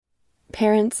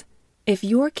Parents, if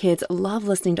your kids love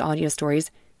listening to audio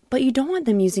stories, but you don't want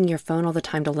them using your phone all the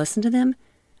time to listen to them,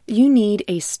 you need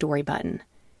a Story Button.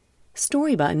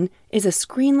 Story Button is a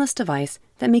screenless device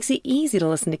that makes it easy to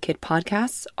listen to kid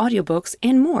podcasts, audiobooks,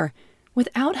 and more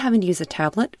without having to use a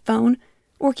tablet, phone,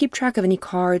 or keep track of any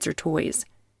cards or toys.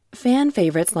 Fan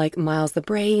favorites like Miles the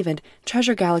Brave and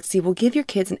Treasure Galaxy will give your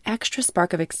kids an extra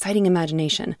spark of exciting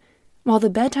imagination, while the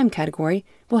bedtime category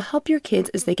will help your kids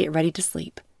as they get ready to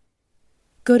sleep.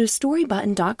 Go to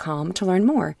storybutton.com to learn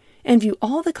more and view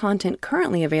all the content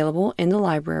currently available in the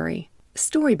library.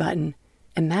 Story Button.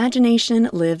 Imagination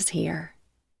lives here.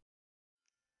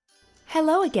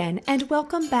 Hello again, and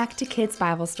welcome back to Kids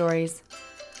Bible Stories.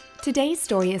 Today's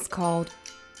story is called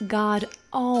God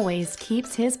Always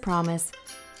Keeps His Promise,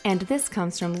 and this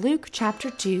comes from Luke chapter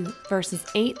 2, verses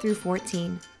 8 through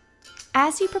 14.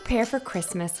 As you prepare for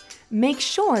Christmas, make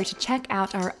sure to check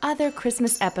out our other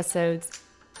Christmas episodes.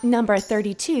 Number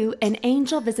 32, An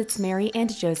Angel Visits Mary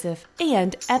and Joseph,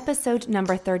 and episode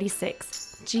number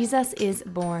 36, Jesus is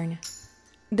Born.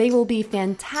 They will be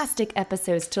fantastic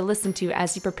episodes to listen to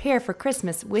as you prepare for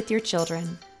Christmas with your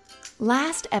children.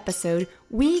 Last episode,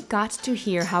 we got to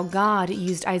hear how God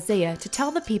used Isaiah to tell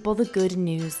the people the good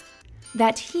news,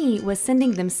 that he was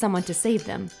sending them someone to save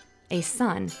them, a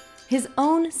son, his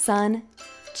own son,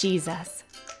 Jesus.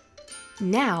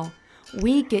 Now,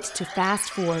 we get to fast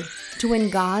forward to when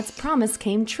God's promise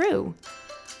came true.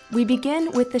 We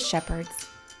begin with the shepherds.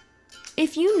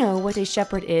 If you know what a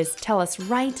shepherd is, tell us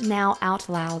right now out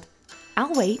loud.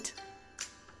 I'll wait.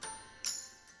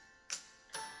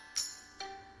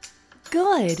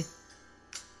 Good.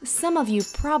 Some of you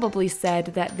probably said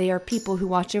that they are people who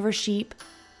watch over sheep,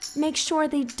 make sure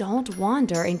they don't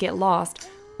wander and get lost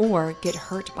or get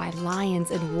hurt by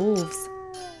lions and wolves.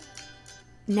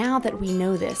 Now that we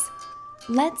know this,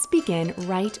 let's begin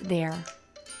right there,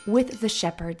 with the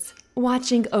shepherds,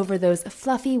 watching over those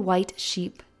fluffy white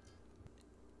sheep.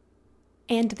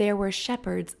 And there were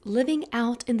shepherds living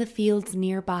out in the fields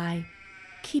nearby,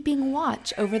 keeping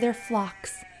watch over their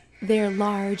flocks, their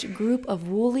large group of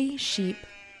woolly sheep.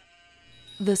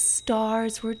 The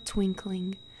stars were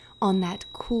twinkling on that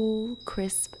cool,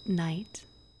 crisp night.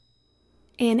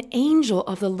 An angel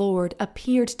of the Lord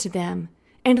appeared to them,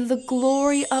 and the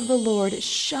glory of the Lord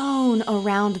shone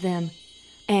around them,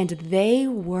 and they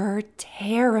were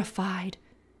terrified.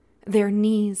 Their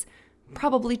knees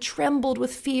probably trembled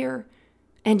with fear,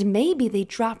 and maybe they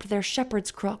dropped their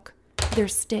shepherd's crook, their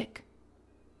stick.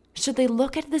 Should they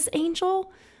look at this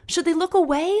angel? Should they look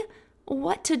away?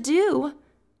 What to do?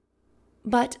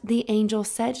 But the angel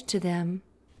said to them,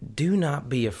 "Do not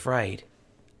be afraid.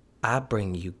 I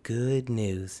bring you good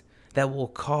news that will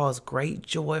cause great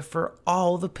joy for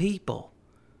all the people.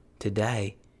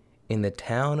 Today, in the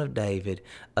town of David,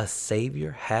 a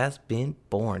Savior has been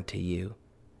born to you.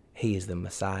 He is the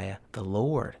Messiah, the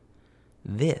Lord.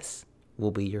 This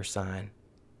will be your sign.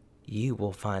 You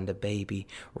will find a baby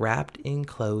wrapped in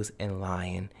clothes and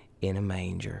lying in a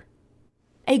manger."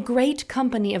 A great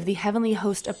company of the heavenly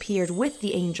host appeared with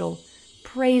the angel,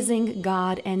 praising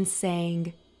God and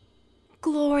saying,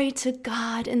 "Glory to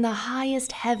God in the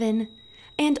highest heaven,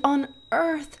 and on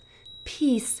earth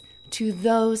peace to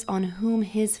those on whom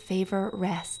his favor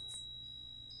rests."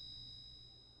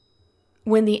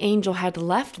 When the angel had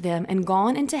left them and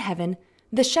gone into heaven,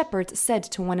 the shepherds said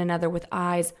to one another with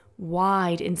eyes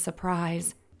wide in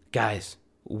surprise, "Guys,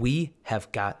 we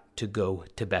have got to go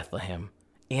to Bethlehem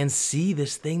and see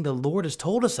this thing the Lord has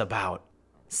told us about."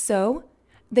 So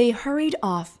they hurried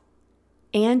off,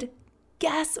 and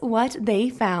guess what they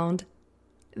found?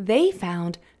 They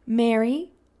found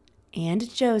Mary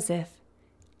and Joseph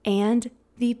and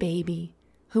the baby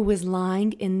who was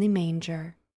lying in the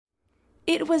manger.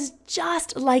 It was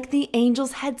just like the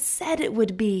angels had said it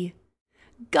would be.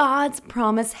 God's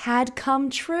promise had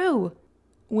come true.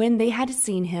 When they had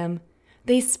seen him,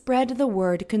 they spread the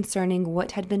word concerning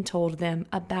what had been told them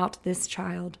about this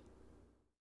child.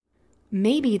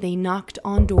 Maybe they knocked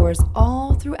on doors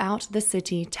all throughout the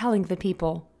city telling the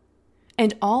people,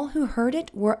 and all who heard it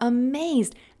were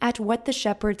amazed at what the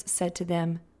shepherds said to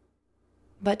them.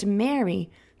 But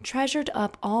Mary treasured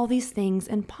up all these things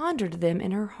and pondered them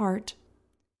in her heart.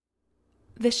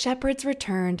 The shepherds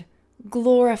returned,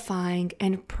 glorifying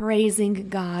and praising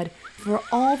God for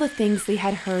all the things they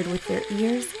had heard with their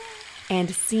ears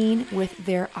and seen with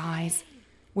their eyes,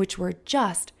 which were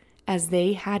just as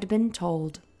they had been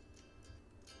told.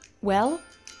 Well,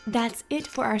 that's it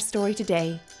for our story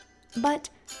today. But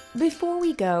before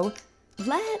we go,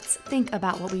 let's think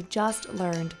about what we just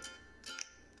learned.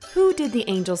 Who did the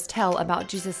angels tell about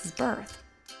Jesus' birth?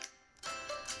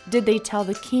 Did they tell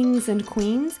the kings and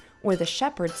queens or the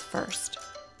shepherds first?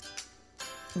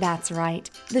 That's right,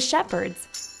 the shepherds.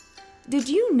 Did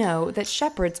you know that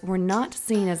shepherds were not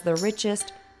seen as the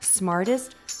richest,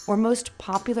 smartest, or most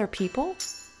popular people?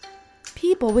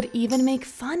 People would even make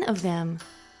fun of them.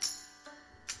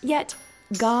 Yet,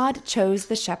 God chose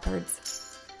the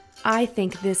shepherds. I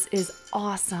think this is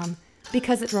awesome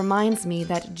because it reminds me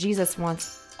that Jesus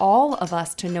wants all of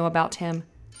us to know about Him.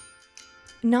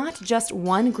 Not just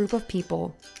one group of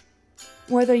people.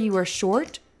 Whether you are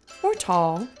short or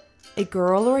tall, a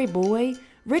girl or a boy,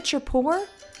 rich or poor,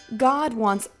 God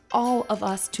wants all of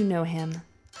us to know Him.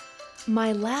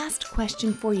 My last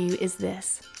question for you is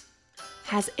this.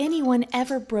 Has anyone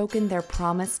ever broken their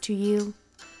promise to you?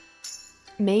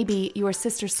 Maybe your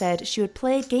sister said she would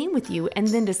play a game with you and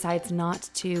then decides not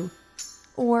to.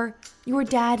 Or your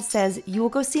dad says you will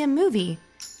go see a movie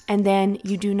and then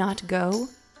you do not go.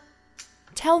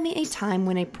 Tell me a time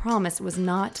when a promise was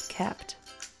not kept.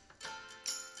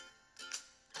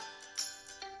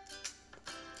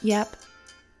 Yep,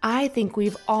 I think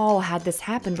we've all had this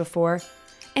happen before,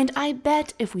 and I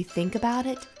bet if we think about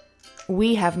it,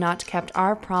 we have not kept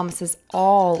our promises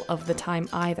all of the time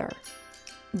either.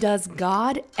 Does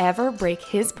God ever break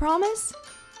His promise?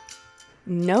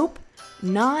 Nope,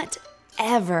 not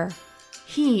ever.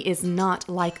 He is not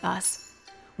like us.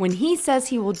 When He says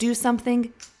He will do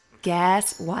something,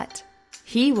 guess what?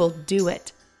 He will do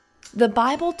it. The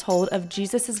Bible told of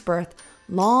Jesus' birth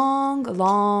long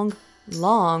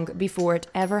before it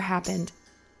ever happened.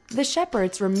 The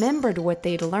shepherds remembered what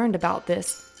they'd learned about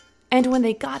this, and when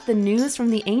they got the news from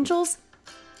the angels,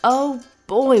 oh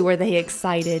boy, were they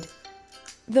excited.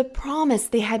 The promise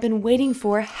they had been waiting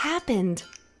for happened.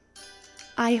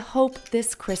 I hope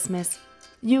this Christmas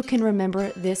you can remember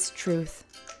this truth,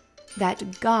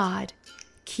 that God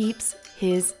keeps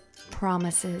His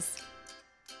promises.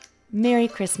 Merry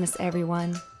Christmas,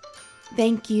 everyone.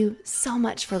 Thank you so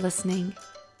much for listening.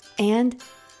 And,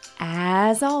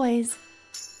 as always,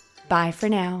 bye for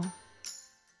now.